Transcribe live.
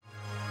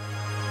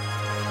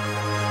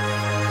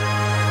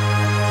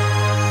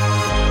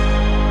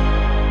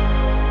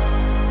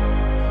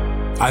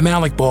I'm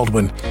Alec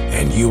Baldwin,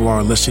 and you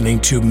are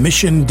listening to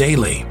Mission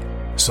Daily.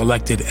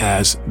 Selected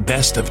as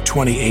Best of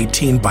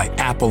 2018 by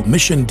Apple,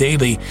 Mission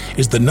Daily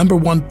is the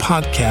 #1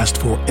 podcast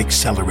for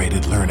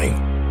accelerated learning.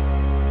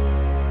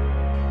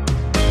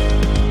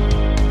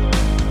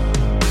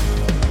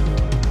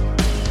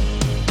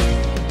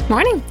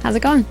 Morning. How's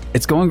it going?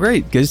 It's going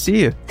great. Good to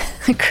see you.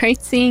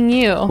 Great seeing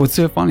you. What's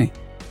so funny?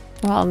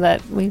 Well,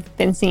 that we've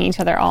been seeing each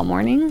other all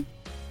morning.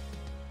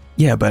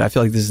 Yeah, but I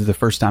feel like this is the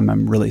first time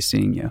I'm really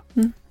seeing you.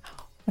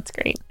 That's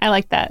great. I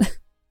like that.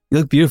 You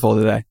look beautiful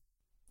today.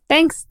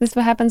 Thanks. This is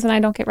what happens when I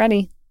don't get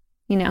ready.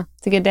 You know,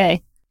 it's a good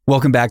day.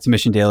 Welcome back to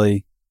Mission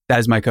Daily. That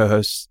is my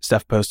co-host,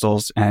 Steph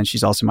Postles, and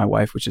she's also my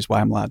wife, which is why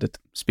I'm allowed to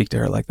speak to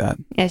her like that.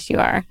 Yes, you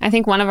are. I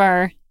think one of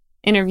our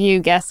interview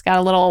guests got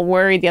a little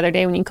worried the other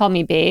day when you called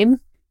me babe.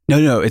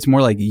 No, it's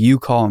more like you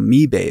call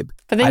me babe.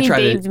 But then you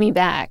babed me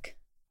back.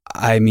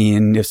 I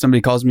mean, if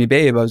somebody calls me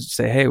babe, I'll just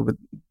say, hey,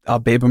 I'll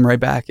babe them right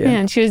back. Yeah,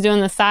 and she was doing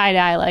the side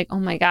eye like, oh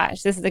my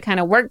gosh, this is the kind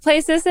of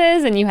workplace this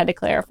is, and you had to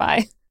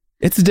clarify.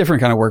 It's a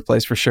different kind of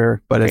workplace for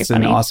sure, but it's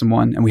an awesome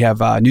one. And we have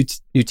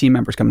new team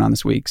members coming on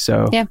this week.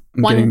 So yeah,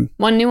 one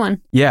new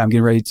one. Yeah, I'm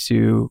getting ready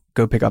to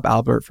go pick up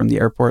Albert from the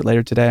airport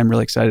later today. I'm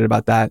really excited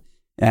about that.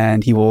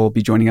 And he will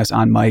be joining us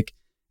on mic,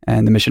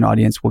 and the Mission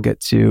audience will get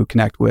to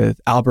connect with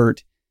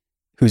Albert,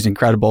 who's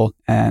incredible.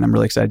 And I'm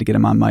really excited to get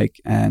him on mic.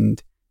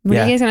 And what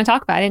are you guys going to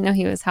talk about? I didn't know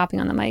he was hopping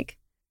on the mic.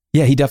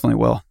 Yeah, he definitely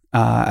will.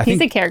 He's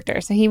a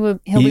character, so he'll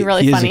be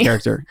really funny. He is a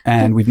character,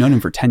 and we've known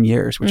him for 10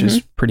 years, which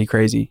is pretty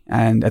crazy.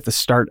 And at the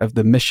start of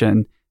the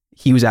mission,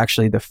 he was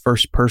actually the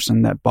first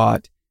person that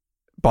bought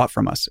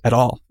from us at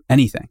all,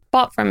 anything.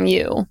 Bought from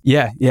you.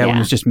 Yeah. When it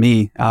was just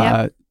me.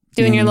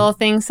 Doing your little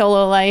thing,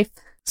 solo life.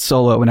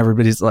 Solo, when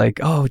everybody's like,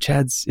 oh,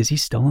 is he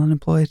still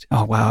unemployed?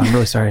 Oh, wow, I'm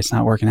really sorry it's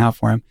not working out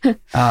for him.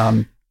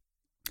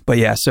 But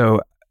yeah, so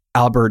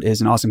Albert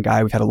is an awesome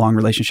guy. We've had a long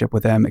relationship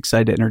with him,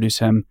 excited to introduce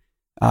him.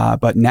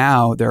 But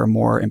now there are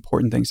more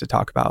important things to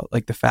talk about,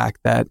 like the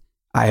fact that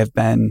I have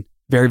been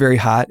very, very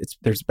hot.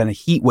 There's been a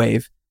heat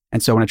wave.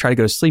 And so when I try to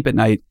go to sleep at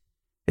night,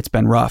 it's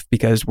been rough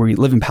because we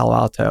live in Palo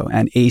Alto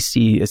and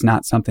AC is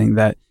not something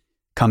that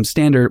comes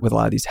standard with a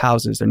lot of these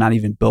houses. They're not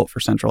even built for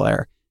central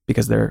air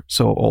because they're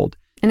so old.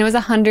 And it was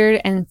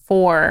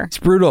 104. It's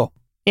brutal.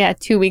 Yeah,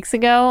 2 weeks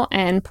ago.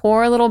 And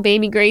poor little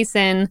baby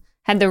Grayson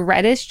had the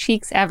reddest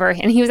cheeks ever.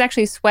 And he was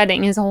actually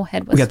sweating. His whole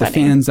head was sweating. We got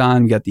sweating. the fans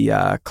on. We got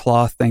the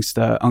cloth, thanks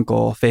to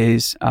Uncle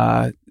Faze.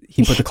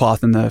 He put the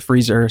cloth in the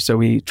freezer. So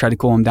we tried to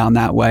cool him down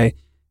that way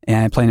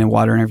and playing in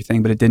water and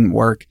everything, but it didn't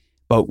work.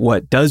 But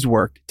what does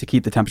work to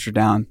keep the temperature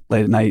down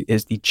late at night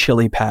is the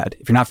Chili Pad.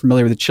 If you're not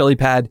familiar with the Chili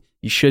Pad,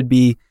 you should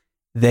be.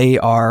 They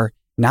are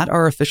not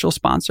our official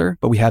sponsor,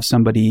 but we have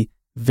somebody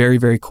very,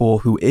 very cool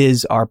who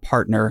is our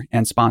partner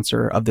and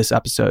sponsor of this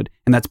episode,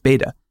 and that's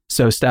Beta.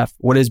 So Steph,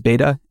 what is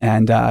Beta?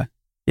 And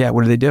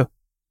what do they do?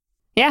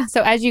 Yeah,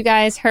 so as you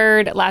guys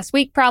heard last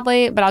week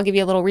probably, but I'll give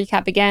you a little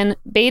recap again.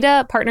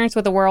 Beta partners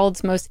with the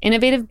world's most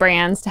innovative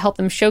brands to help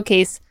them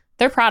showcase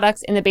their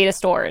products in the Beta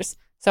stores.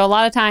 So a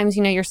lot of times,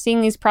 you're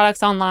seeing these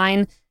products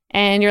online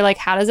and you're like,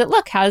 how does it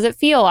look? How does it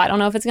feel? I don't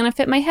know if it's going to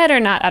fit my head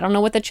or not. I don't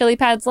know what the Chili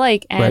Pad's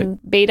like. And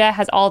Beta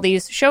has all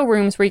these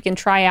showrooms where you can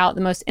try out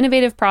the most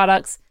innovative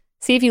products,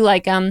 see if you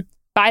like them,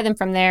 buy them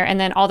from there, and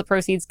then all the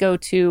proceeds go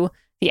to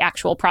the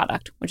actual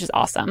product, which is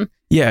awesome.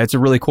 Yeah, it's a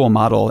really cool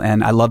model.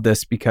 And I love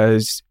this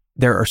because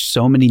there are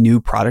so many new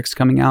products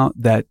coming out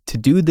that to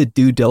do the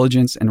due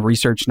diligence and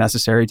research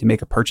necessary to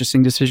make a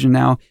purchasing decision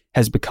now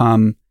has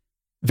become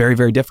very,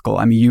 very difficult.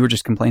 I mean, you were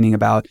just complaining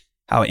about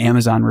how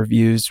Amazon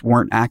reviews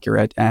weren't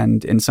accurate.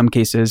 And in some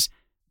cases,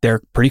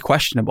 they're pretty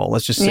questionable.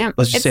 Let's just say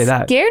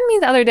that. It scared me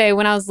the other day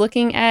when I was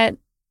looking at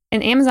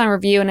an Amazon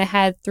review and it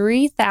had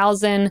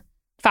 3,000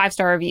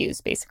 5-star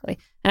reviews, basically.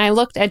 And I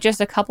looked at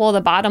just a couple of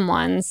the bottom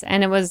ones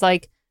and it was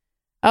like,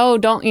 oh,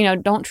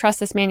 don't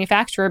trust this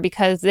manufacturer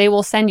because they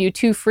will send you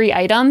 2 free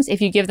items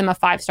if you give them a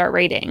 5-star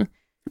rating.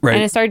 Right.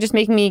 And it started just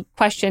making me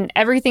question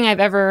everything I've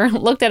ever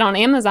looked at on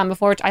Amazon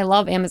before, which I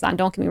love Amazon.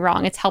 Don't get me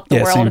wrong. It's helped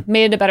the world, same.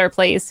 Made it a better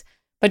place.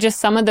 But just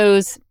some of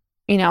those,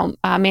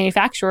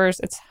 manufacturers,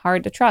 it's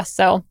hard to trust.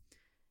 So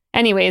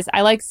anyways,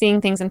 I like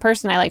seeing things in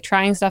person. I like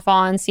trying stuff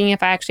on, seeing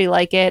if I actually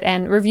like it.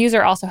 And reviews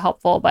are also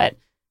helpful. But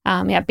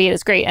Beta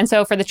is great. And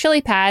so for the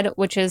Chili Pad,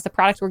 which is the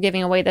product we're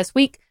giving away this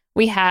week,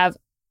 we have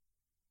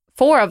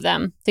 4 of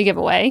them to give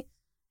away.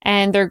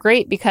 And they're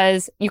great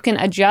because you can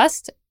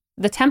adjust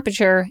the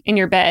temperature in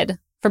your bed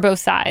for both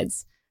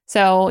sides.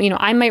 So,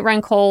 I might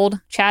run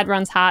cold, Chad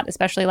runs hot,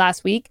 especially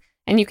last week,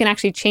 and you can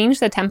actually change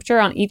the temperature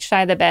on each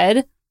side of the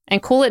bed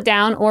and cool it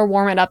down or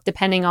warm it up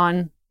depending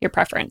on your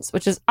preference,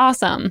 which is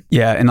awesome.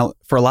 Yeah, and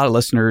for a lot of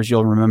listeners,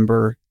 you'll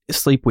remember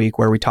Sleep Week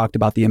where we talked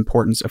about the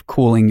importance of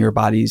cooling your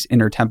body's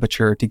inner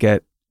temperature to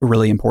get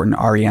really important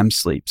REM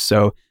sleep.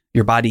 So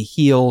your body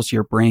heals,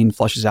 your brain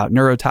flushes out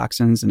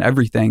neurotoxins and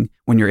everything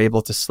when you're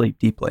able to sleep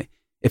deeply.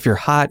 If you're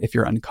hot, if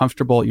you're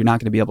uncomfortable, you're not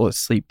going to be able to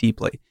sleep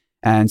deeply.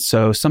 And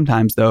so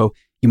sometimes, though,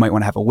 you might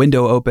want to have a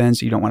window open,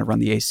 so you don't want to run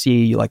the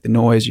AC, you like the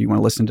noise, or you want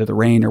to listen to the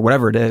rain or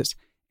whatever it is.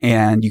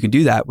 And you can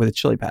do that with a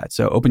Chili Pad.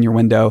 So open your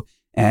window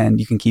and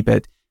you can keep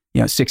it,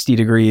 60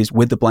 degrees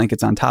with the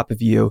blankets on top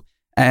of you.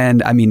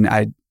 And I mean,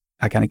 I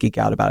kind of geek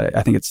out about it.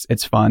 I think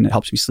it's fun. It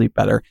helps me sleep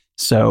better.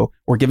 So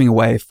we're giving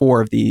away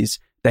 4 of these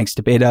thanks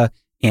to Beta,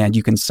 and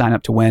you can sign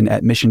up to win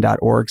at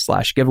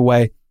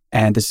mission.org/giveaway.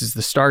 And this is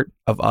the start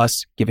of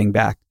us giving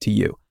back to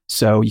you.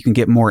 So you can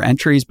get more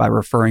entries by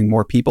referring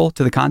more people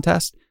to the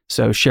contest.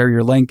 So share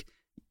your link,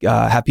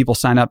 have people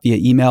sign up via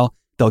email.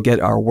 They'll get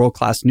our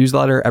world-class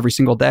newsletter every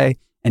single day.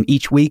 And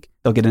each week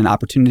they'll get an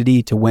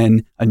opportunity to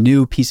win a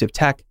new piece of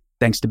tech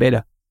thanks to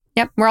Beta.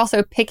 Yep. We're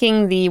also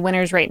picking the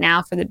winners right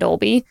now for the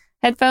Dolby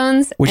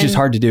headphones. Which is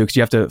hard to do because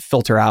you have to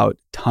filter out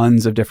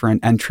tons of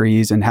different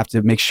entries and have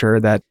to make sure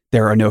that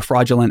there are no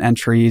fraudulent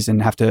entries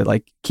and have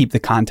to keep the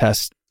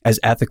contest as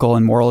ethical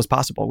and moral as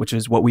possible, which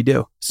is what we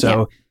do.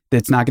 So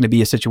it's not going to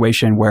be a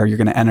situation where you're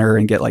going to enter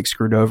and get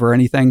screwed over or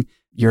anything.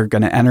 You're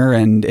going to enter,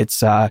 and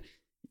it's,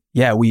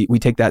 we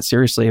take that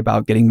seriously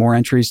about getting more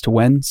entries to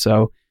win.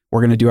 So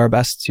we're going to do our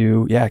best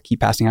to,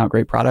 keep passing out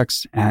great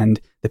products, and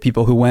the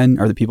people who win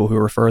are the people who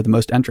refer the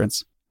most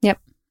entrants.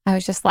 Yep. I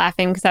was just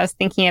laughing because I was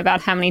thinking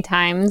about how many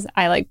times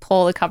I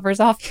pull the covers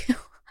off you.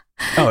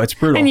 Oh, it's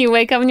brutal. And you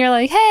wake up and you're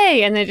like,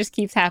 hey, and it just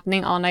keeps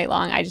happening all night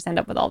long. I just end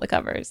up with all the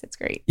covers. It's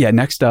great. Yeah.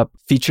 Next up,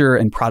 feature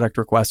and product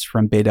requests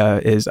from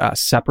Beta is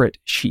separate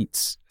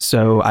sheets.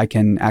 So I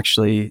can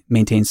actually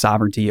maintain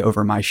sovereignty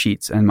over my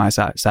sheets and my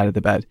side of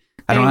the bed.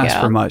 I don't ask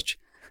for much,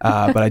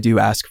 but I do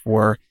ask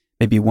for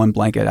maybe one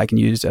blanket I can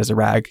use as a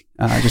rag,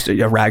 just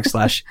a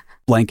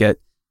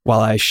rag/blanket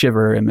while I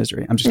shiver in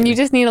misery. You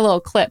just need a little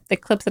clip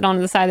that clips it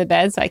onto the side of the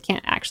bed so I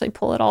can't actually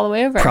pull it all the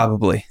way over.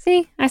 Probably.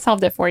 See, I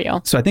solved it for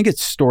you. So I think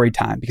it's story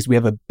time because we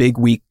have a big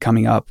week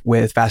coming up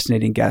with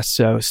fascinating guests.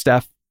 So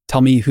Steph,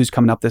 tell me who's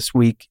coming up this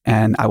week,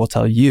 and I will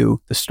tell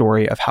you the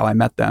story of how I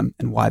met them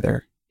and why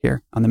they're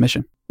here on the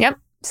mission. Yep.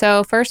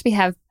 So first we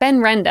have Ben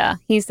Renda.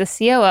 He's the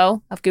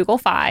COO of Google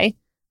Fi,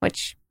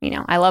 which,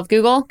 I love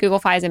Google. Google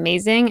Fi is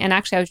amazing. And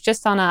actually, I was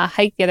just on a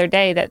hike the other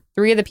day that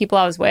 3 of the people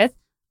I was with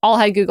all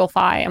had Google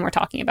Fi and we're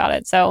talking about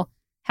it. So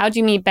how'd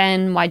you meet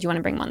Ben? Why'd you want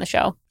to bring him on the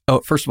show?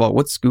 Oh, first of all,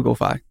 what's Google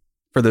Fi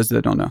for those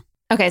that don't know?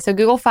 Okay, so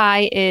Google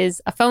Fi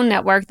is a phone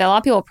network that a lot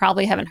of people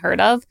probably haven't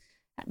heard of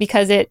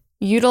because it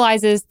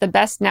utilizes the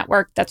best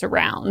network that's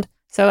around.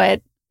 So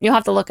you'll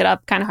have to look it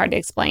up, kind of hard to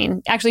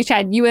explain. Actually,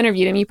 Chad, you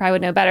interviewed him, you probably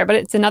would know better, but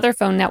it's another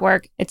phone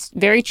network. It's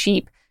very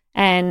cheap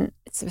and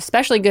it's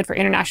especially good for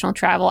international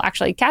travel.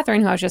 Actually,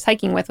 Catherine, who I was just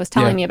hiking with, was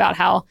telling me about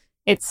how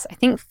it's, I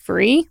think,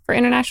 free for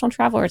international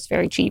travel or it's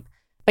very cheap.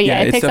 But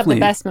it picks up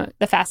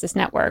the fastest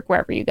network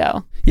wherever you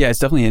go. Yeah, it's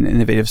definitely an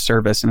innovative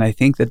service. And I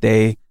think that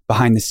they,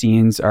 behind the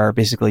scenes, are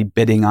basically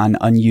bidding on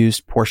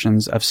unused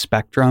portions of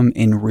spectrum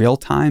in real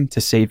time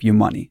to save you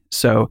money.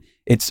 So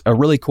it's a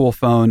really cool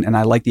phone. And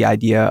I like the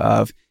idea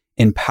of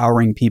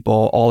empowering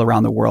people all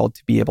around the world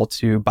to be able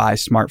to buy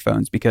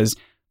smartphones. Because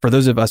for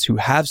those of us who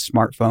have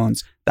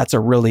smartphones, that's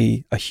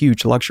a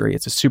huge luxury.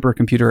 It's a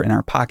supercomputer in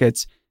our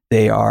pockets.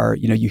 They are,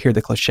 you hear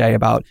the cliche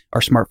about our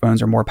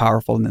smartphones are more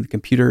powerful than the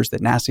computers that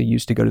NASA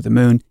used to go to the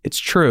moon. It's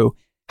true.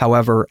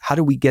 However, how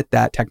do we get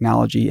that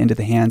technology into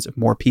the hands of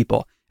more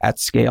people at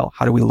scale?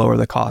 How do we lower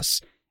the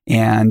costs?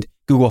 And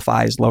Google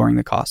Fi is lowering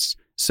the costs.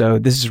 So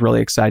this is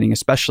really exciting,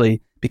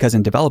 especially because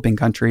in developing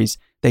countries,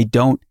 they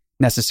don't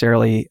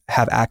necessarily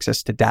have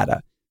access to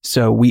data.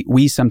 So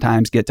we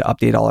sometimes get to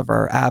update all of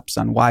our apps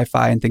on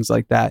Wi-Fi and things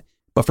like that.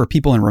 But for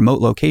people in remote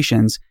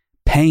locations,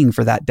 paying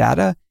for that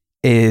data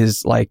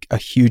is a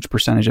huge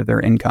percentage of their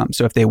income.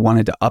 So if they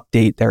wanted to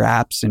update their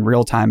apps in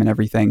real time and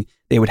everything,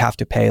 they would have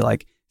to pay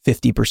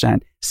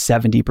 50%,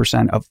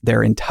 70% of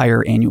their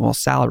entire annual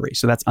salary.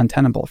 So that's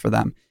untenable for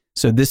them.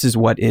 So this is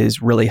what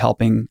is really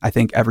helping, I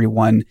think,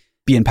 everyone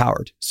be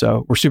empowered.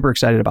 So we're super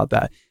excited about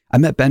that. I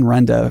met Ben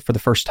Renda for the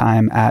first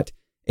time at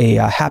a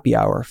happy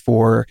hour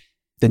for,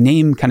 the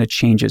name kind of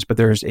changes, but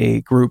there's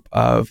a group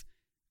of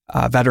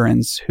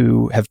veterans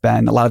who have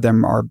been, a lot of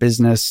them are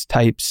business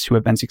types who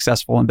have been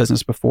successful in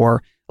business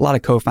before, a lot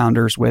of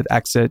co-founders with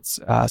exits,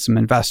 some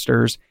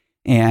investors,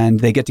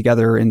 and they get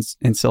together in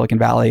Silicon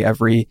Valley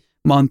every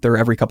month or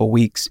every couple of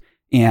weeks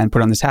and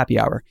put on this happy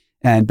hour.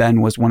 And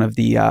Ben was one of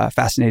the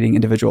fascinating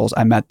individuals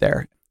I met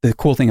there. The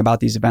cool thing about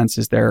these events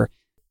is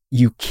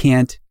you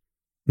can't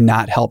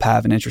not help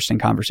have an interesting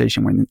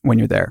conversation when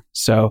you're there.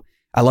 So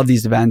I love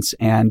these events,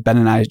 and Ben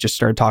and I just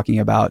started talking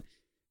about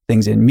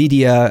things in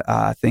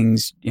media,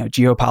 things,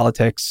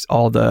 geopolitics,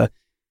 all the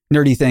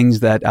nerdy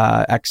things that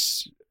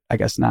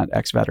not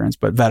ex-veterans,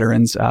 but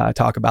veterans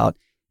talk about.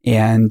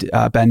 And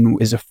Ben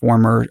is a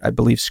former, I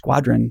believe,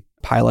 squadron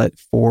pilot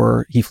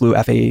he flew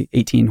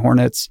F/A-18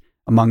 Hornets,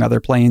 among other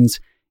planes.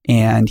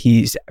 And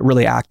he's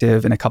really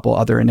active in a couple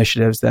other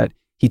initiatives that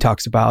he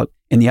talks about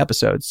in the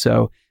episode.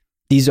 So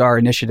these are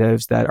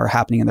initiatives that are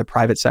happening in the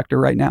private sector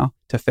right now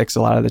to fix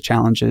a lot of the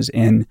challenges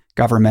in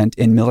government,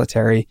 in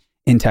military,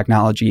 in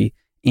technology.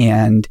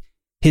 And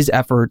his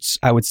efforts,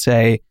 I would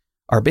say,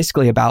 are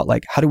basically about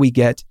how do we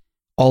get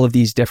all of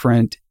these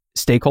different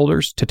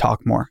stakeholders to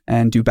talk more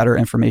and do better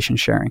information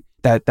sharing.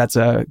 That's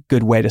a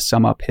good way to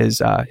sum up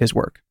his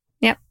work.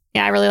 Yep.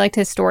 Yeah, I really liked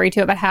his story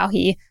too about how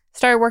he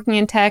started working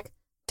in tech,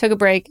 took a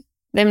break.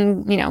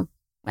 Then,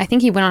 I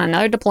think he went on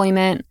another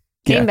deployment,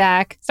 came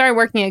back, started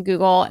working at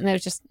Google. And it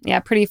was just,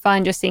 pretty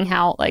fun just seeing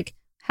how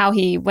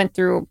he went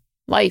through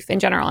life in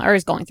general, or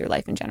is going through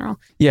life in general.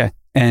 Yeah.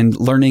 And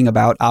learning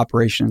about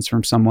operations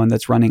from someone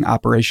that's running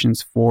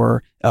operations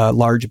for a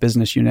large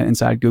business unit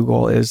inside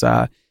Google is,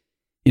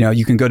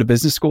 you can go to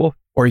business school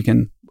or you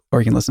can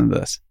listen to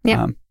this.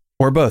 Yeah.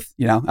 Or both.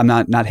 I'm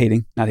not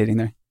hating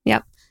there.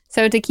 Yep.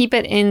 So to keep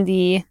it in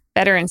the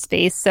veteran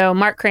space, so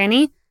Mark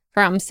Cranney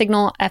from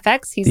Signal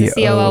FX, he's the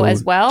COO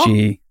as well.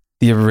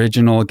 The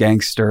original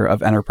gangster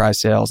of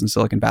enterprise sales in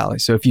Silicon Valley.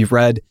 So if you've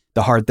read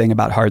The Hard Thing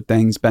About Hard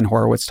Things, Ben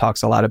Horowitz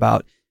talks a lot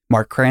about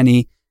Mark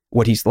Cranney,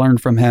 what he's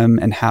learned from him,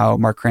 and how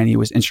Mark Cranney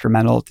was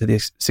instrumental to the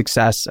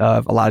success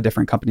of a lot of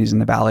different companies in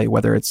the Valley,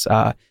 whether it's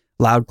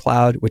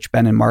LoudCloud, which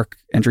Ben and Mark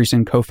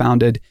Andreessen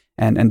co-founded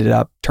and ended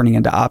up turning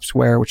into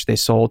Opsware, which they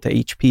sold to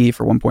HP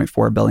for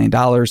 $1.4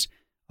 billion,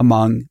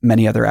 among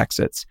many other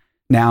exits.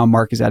 Now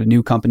Mark is at a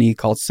new company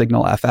called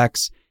Signal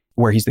FX,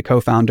 where he's the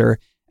co-founder.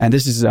 And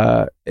this is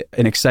an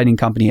exciting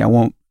company. I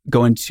won't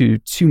go into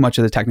too much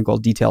of the technical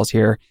details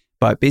here,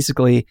 but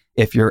basically,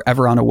 if you're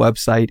ever on a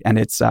website and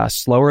it's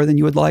slower than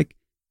you would like,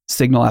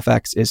 Signal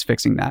FX is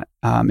fixing that.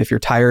 If you're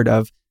tired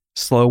of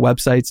slow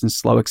websites and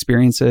slow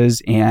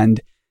experiences,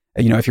 and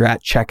if you're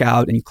at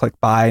checkout and you click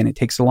buy and it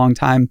takes a long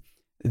time,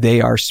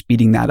 they are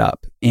speeding that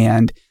up.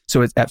 And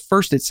so at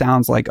first it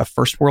sounds like a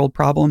first world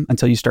problem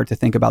until you start to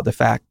think about the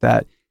fact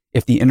that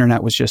if the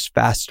internet was just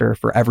faster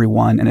for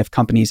everyone, and if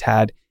companies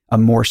had a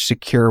more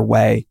secure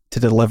way to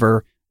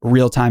deliver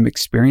real-time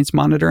experience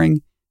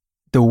monitoring,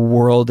 the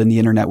world and the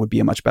internet would be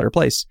a much better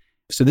place.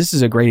 So this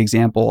is a great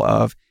example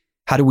of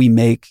how do we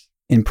make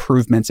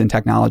improvements in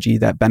technology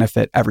that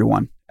benefit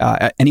everyone.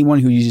 Anyone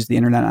who uses the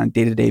internet on a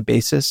day-to-day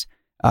basis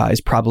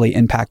is probably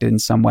impacted in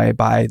some way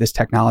by this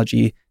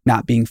technology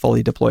not being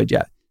fully deployed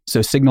yet.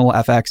 So Signal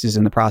FX is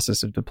in the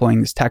process of deploying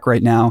this tech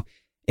right now.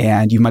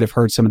 And you might have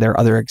heard some of their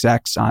other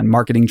execs on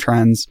Marketing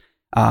Trends,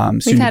 soon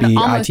to be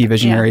IT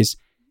visionaries.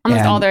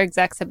 Almost all their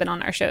execs have been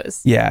on our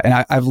shows. Yeah.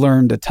 And I've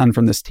learned a ton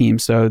from this team.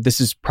 So this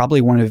is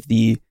probably one of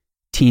the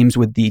teams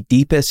with the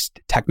deepest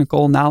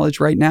technical knowledge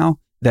right now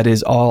that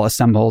is all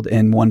assembled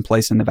in one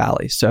place in the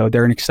Valley. So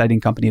they're an exciting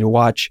company to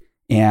watch.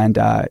 And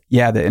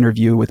the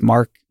interview with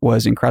Mark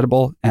was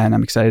incredible. And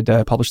I'm excited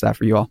to publish that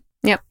for you all.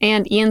 Yep.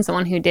 And Ian's the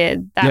one who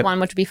did that one,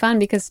 which would be fun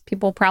because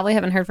people probably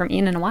haven't heard from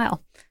Ian in a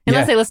while.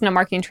 Unless they listen to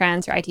Marketing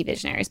Trends or IT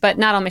Visionaries, but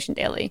not on Mission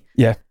Daily.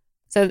 Yeah.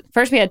 So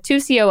first we had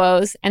 2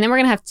 COOs, and then we're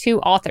going to have 2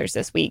 authors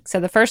this week. So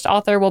the first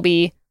author will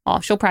be,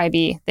 she'll probably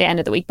be the end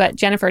of the week, but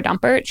Jennifer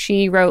Dumpert,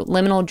 she wrote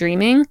Liminal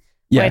Dreaming,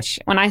 which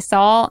when I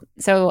saw,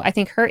 so I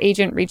think her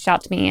agent reached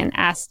out to me and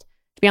asked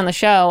to be on the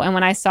show. And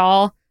when I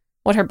saw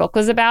what her book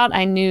was about,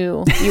 I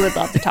knew you would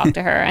love to talk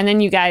to her. And then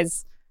you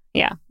guys,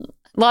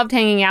 loved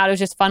hanging out. It was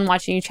just fun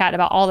watching you chat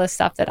about all this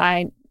stuff that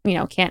I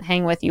can't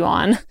hang with you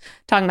on,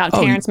 talking about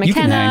Terrence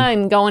McKenna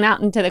and going out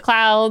into the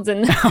clouds.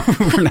 And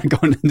we're not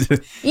going into...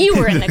 You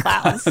were in the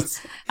clouds.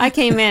 I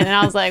came in and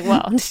I was like,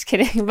 well, I'm just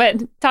kidding.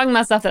 But talking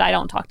about stuff that I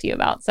don't talk to you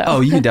about. So. Oh,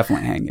 you can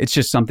definitely hang. It's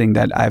just something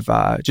that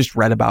I've just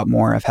read about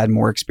more. I've had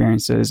more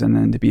experiences. And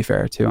then to be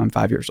fair, too, I'm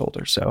 5 years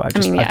older. So I've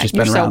just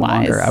been around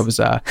longer. I was,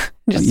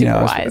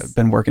 I've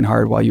been working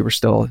hard while you were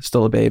still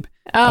a babe.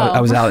 I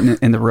was out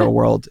in the real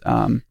world.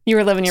 You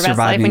were living your best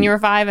life when you were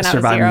 5 and I was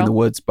 0. Surviving in the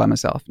woods by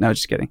myself. No,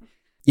 just kidding.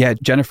 Yeah,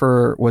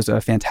 Jennifer was a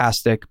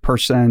fantastic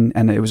person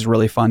and it was a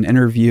really fun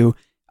interview.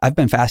 I've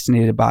been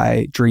fascinated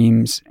by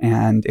dreams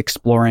and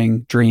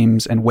exploring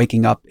dreams and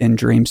waking up in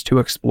dreams to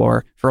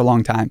explore for a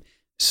long time.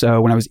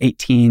 So when I was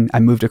 18, I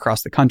moved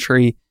across the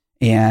country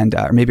and,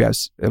 or maybe it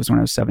was when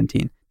I was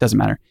 17, doesn't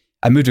matter.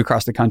 I moved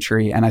across the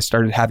country and I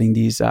started having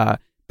these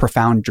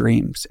profound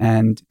dreams,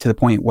 and to the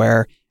point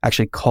where I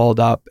actually called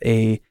up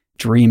a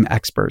dream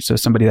expert. So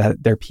somebody that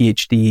had their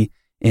PhD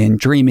in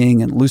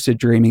dreaming and lucid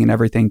dreaming and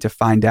everything to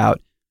find out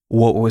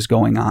what was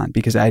going on,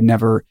 because I had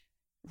never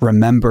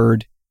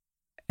remembered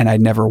and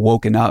I'd never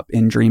woken up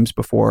in dreams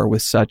before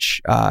with such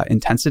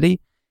intensity.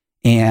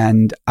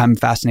 And I'm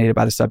fascinated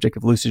by the subject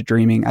of lucid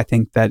dreaming. I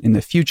think that in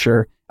the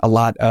future, a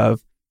lot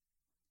of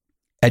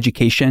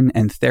education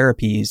and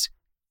therapies,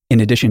 in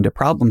addition to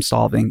problem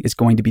solving, is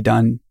going to be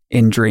done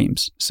in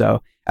dreams.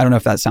 So I don't know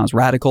if that sounds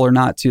radical or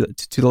not to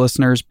the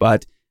listeners,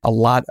 but a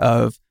lot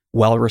of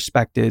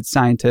well-respected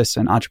scientists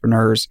and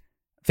entrepreneurs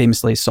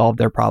famously solve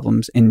their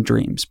problems in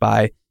dreams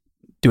by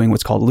doing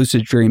what's called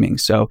lucid dreaming.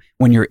 So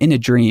when you're in a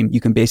dream,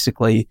 you can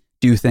basically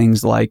do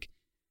things like,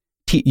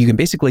 you can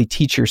basically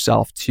teach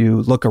yourself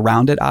to look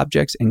around at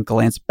objects and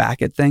glance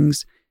back at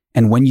things.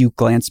 And when you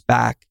glance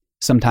back,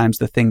 sometimes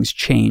the things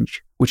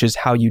change, which is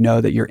how you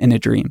know that you're in a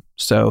dream.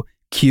 So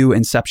cue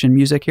Inception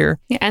music here.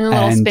 Yeah, and the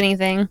little spinny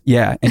thing.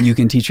 Yeah, and you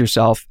can teach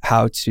yourself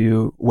how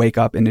to wake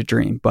up in a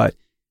dream. But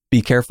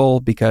be careful,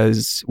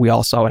 because we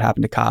all saw what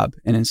happened to Cobb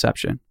in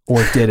Inception.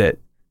 Or did it?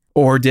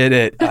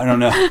 I don't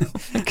know. Oh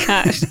my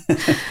gosh.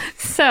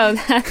 So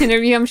that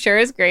interview, I'm sure,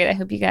 is great. I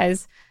hope you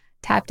guys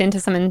tapped into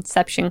some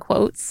Inception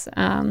quotes.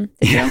 We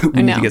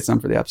need to get some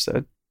for the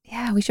episode.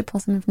 Yeah, we should pull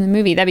some from the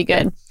movie. That'd be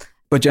good.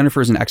 But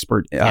Jennifer is an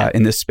expert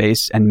in this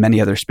space and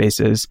many other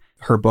spaces.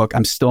 Her book,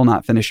 I'm still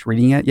not finished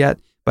reading it yet,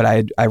 but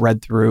I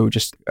read through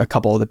just a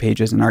couple of the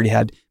pages and already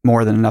had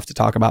more than enough to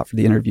talk about for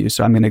the interview.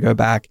 So I'm going to go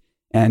back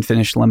and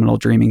finish Liminal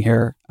Dreaming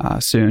here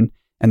soon.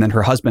 And then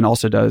her husband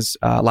also does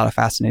a lot of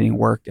fascinating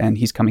work, and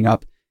he's coming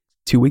up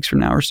 2 weeks from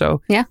now or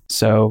so. Yeah.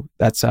 So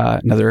that's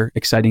another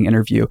exciting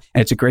interview.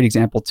 And it's a great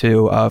example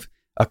too of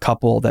a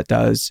couple that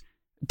does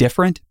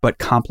different but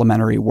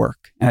complementary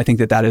work. And I think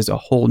that is a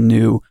whole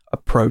new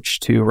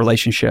approach to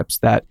relationships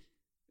that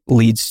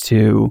leads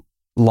to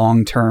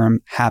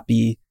long-term,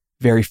 happy,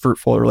 very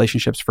fruitful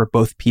relationships for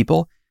both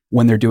people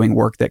when they're doing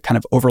work that kind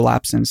of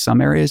overlaps in some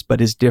areas,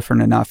 but is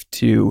different enough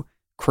to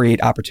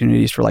create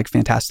opportunities for like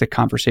fantastic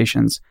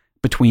conversations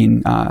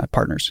between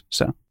partners.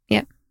 So,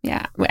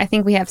 yeah. I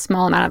think we have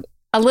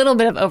a little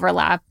bit of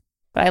overlap,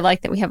 but I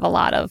like that we have a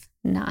lot of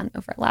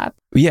non-overlap.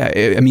 Yeah.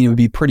 I mean, it would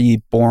be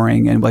pretty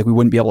boring and like we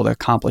wouldn't be able to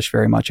accomplish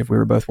very much if we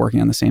were both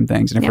working on the same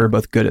things. And if we were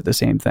both good at the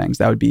same things,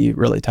 that would be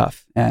really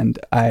tough. And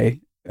I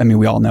mean,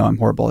 we all know I'm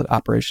horrible at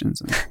operations.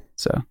 And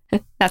so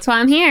that's why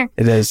I'm here.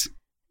 It is.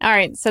 All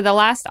right. So the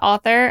last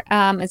author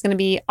is going to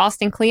be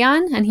Austin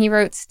Kleon, and he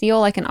wrote Steal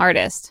Like an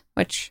Artist,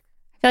 which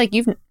I feel like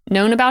you've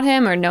known about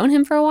him or known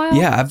him for a while.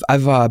 Yeah,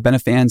 I've been a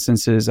fan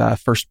since his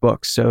first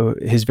book. So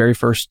his very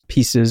first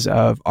pieces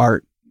of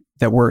art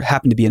that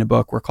happened to be in a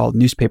book were called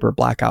newspaper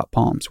blackout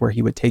poems, where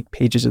he would take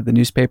pages of the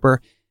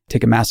newspaper,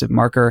 take a massive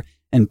marker,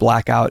 and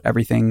black out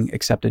everything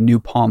except a new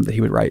poem that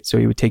he would write. So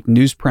he would take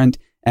newsprint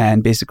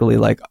and basically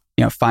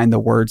find the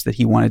words that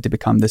he wanted to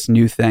become this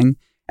new thing,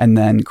 and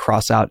then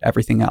cross out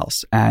everything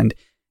else. And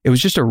it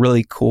was just a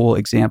really cool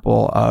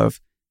example of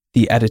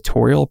the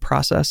editorial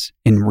process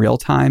in real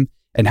time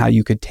and how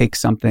you could take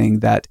something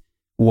that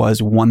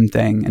was one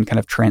thing and kind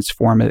of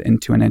transform it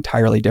into an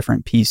entirely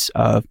different piece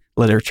of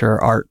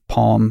literature, art,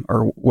 poem,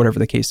 or whatever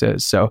the case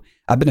is. So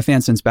I've been a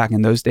fan since back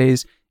in those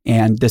days.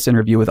 And this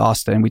interview with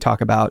Austin, we talk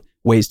about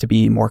ways to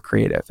be more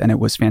creative. And it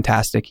was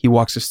fantastic. He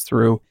walks us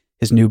through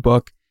his new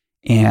book,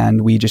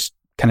 and we just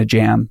kind of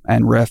jam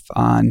and riff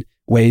on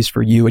ways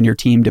for you and your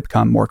team to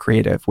become more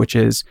creative, which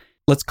is,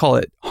 let's call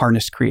it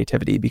harness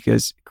creativity,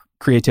 because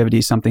creativity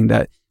is something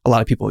that a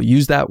lot of people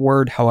use that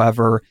word.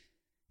 However,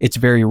 it's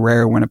very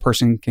rare when a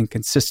person can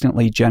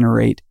consistently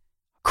generate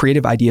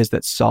creative ideas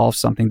that solve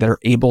something that are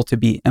able to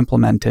be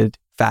implemented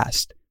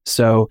fast.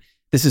 So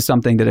this is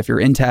something that if you're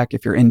in tech,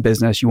 if you're in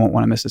business, you won't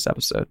want to miss this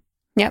episode.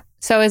 Yep.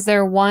 So is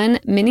there one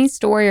mini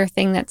story or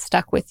thing that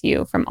stuck with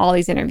you from all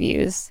these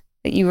interviews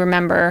that you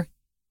remember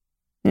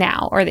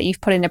now, or that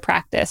you've put into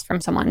practice from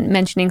someone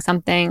mentioning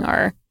something?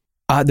 Or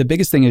the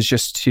biggest thing is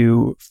just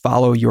to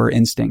follow your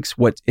instincts.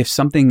 If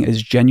something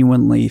is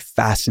genuinely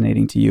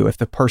fascinating to you, if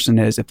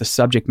the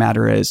subject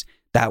matter is,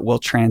 that will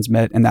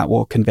transmit and that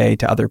will convey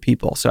to other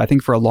people. So I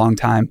think for a long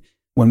time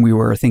when we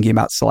were thinking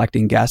about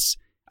selecting guests,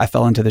 I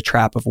fell into the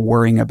trap of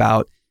worrying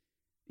about,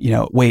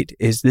 wait,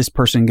 is this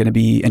person going to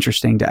be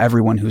interesting to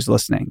everyone who's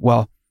listening?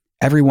 Well,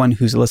 everyone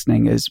who's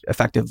listening is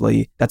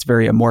effectively, that's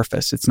very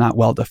amorphous. It's not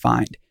well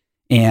defined.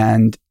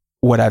 And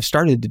what I've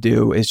started to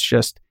do is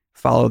just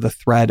follow the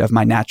thread of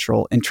my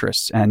natural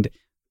interests and,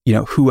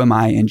 who am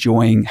I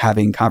enjoying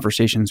having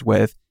conversations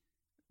with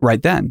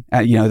right then,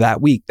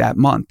 that week, that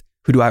month?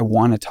 Who do I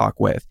want to talk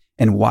with,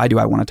 and why do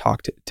I want to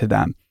talk to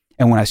them?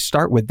 And when I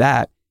start with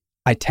that,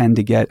 I tend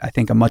to get, I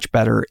think, a much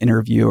better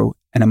interview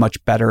and a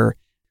much better,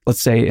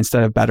 let's say,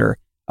 instead of better,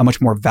 a much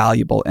more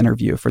valuable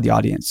interview for the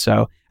audience.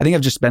 So I think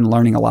I've just been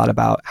learning a lot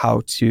about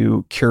how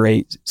to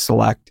curate,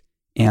 select,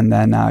 and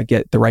then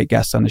get the right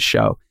guests on the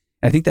show.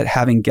 And I think that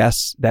having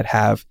guests that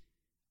have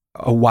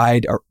a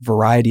wide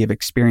variety of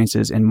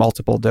experiences in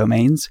multiple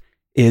domains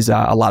is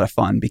a lot of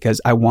fun, because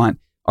I want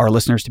our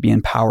listeners to be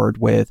empowered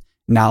with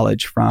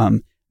knowledge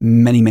from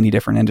many, many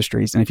different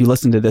industries. And if you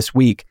listen to this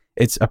week,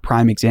 it's a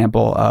prime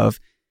example of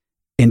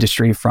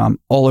industry from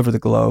all over the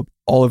globe,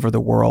 all over the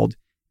world,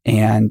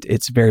 and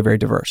it's very, very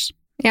diverse.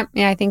 Yep.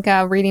 Yeah, I think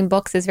reading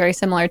books is very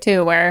similar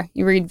too, where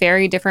you read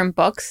very different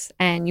books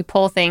and you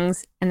pull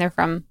things, and they're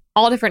from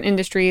all different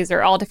industries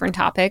or all different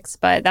topics.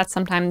 But that's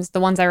sometimes the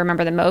ones I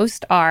remember the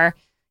most are,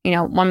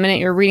 1 minute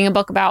you're reading a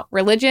book about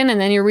religion,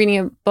 and then you're reading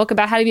a book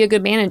about how to be a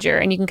good manager,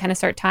 and you can kind of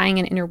start tying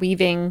and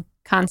interweaving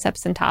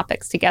concepts and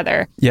topics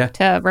together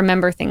to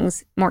remember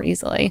things more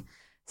easily.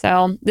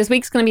 So this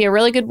week's going to be a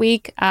really good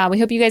week. We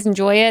hope you guys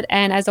enjoy it.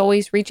 And as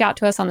always, reach out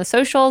to us on the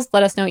socials.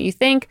 Let us know what you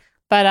think.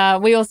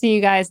 But we will see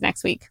you guys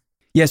next week.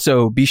 Yeah,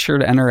 so be sure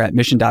to enter at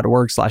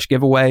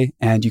mission.org/giveaway,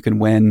 and you can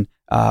win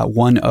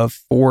one of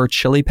 4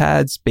 chili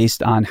pads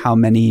based on how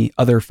many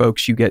other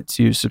folks you get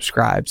to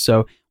subscribe.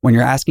 So when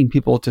you're asking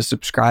people to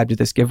subscribe to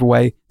this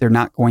giveaway, they're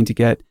not going to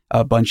get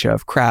a bunch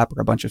of crap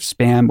or a bunch of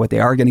spam. What they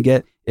are going to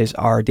get is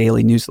our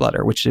daily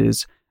newsletter, which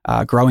is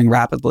growing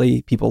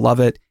rapidly. People love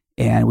it,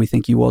 and we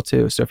think you will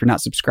too. So if you're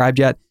not subscribed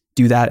yet,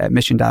 do that at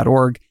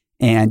mission.org.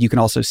 And you can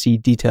also see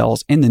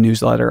details in the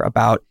newsletter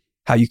about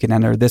how you can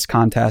enter this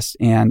contest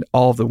and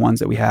all of the ones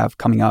that we have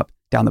coming up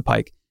down the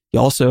pike. You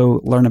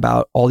also learn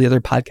about all the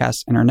other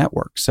podcasts in our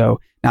network.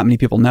 So not many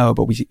people know,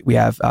 but we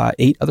have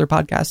 8 other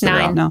podcasts that are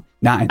out now.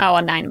 9. Oh,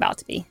 well, 9 about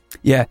to be.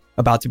 Yeah,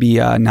 about to be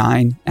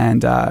 9.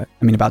 And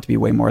about to be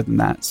way more than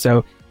that.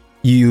 So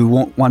you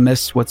won't want to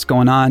miss what's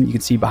going on. You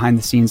can see behind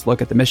the scenes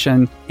look at the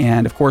mission.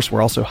 And of course,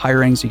 we're also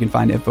hiring, so you can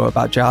find info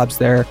about jobs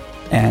there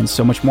and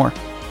so much more.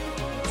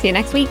 See you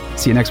next week.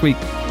 See you next week.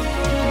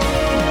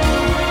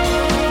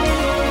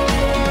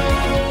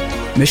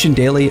 Mission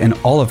Daily and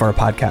all of our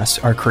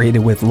podcasts are created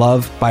with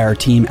love by our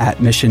team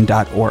at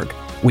mission.org.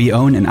 We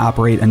own and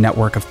operate a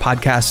network of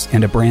podcasts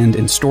and a brand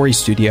and story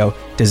studio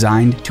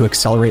designed to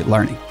accelerate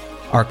learning.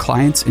 Our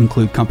clients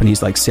include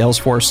companies like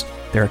Salesforce,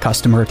 they're a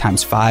customer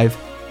times 5,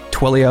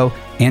 Twilio,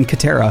 and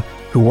Katera,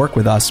 who work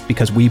with us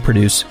because we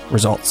produce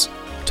results.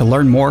 To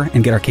learn more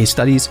and get our case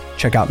studies,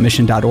 check out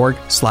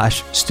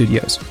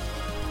mission.org/studios.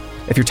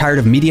 If you're tired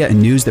of media and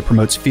news that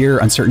promotes fear,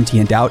 uncertainty,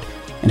 and doubt,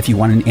 and if you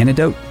want an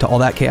antidote to all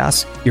that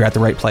chaos, you're at the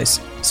right place.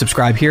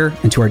 Subscribe here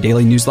and to our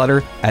daily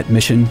newsletter at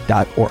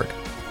mission.org.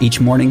 Each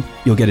morning,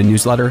 you'll get a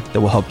newsletter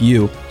that will help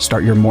you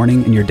start your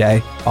morning and your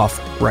day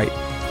off right.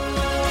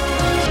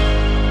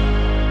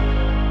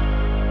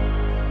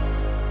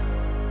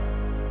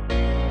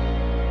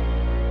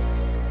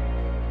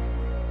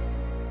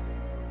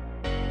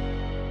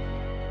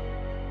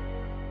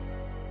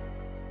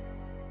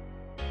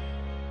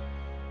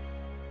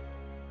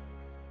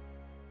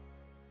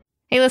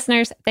 Hey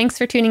listeners, thanks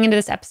for tuning into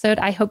this episode.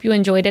 I hope you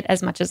enjoyed it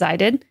as much as I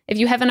did. If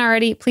you haven't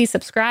already, please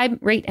subscribe,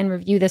 rate, and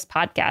review this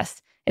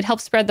podcast. It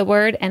helps spread the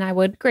word, and I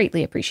would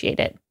greatly appreciate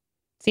it.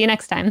 See you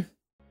next time.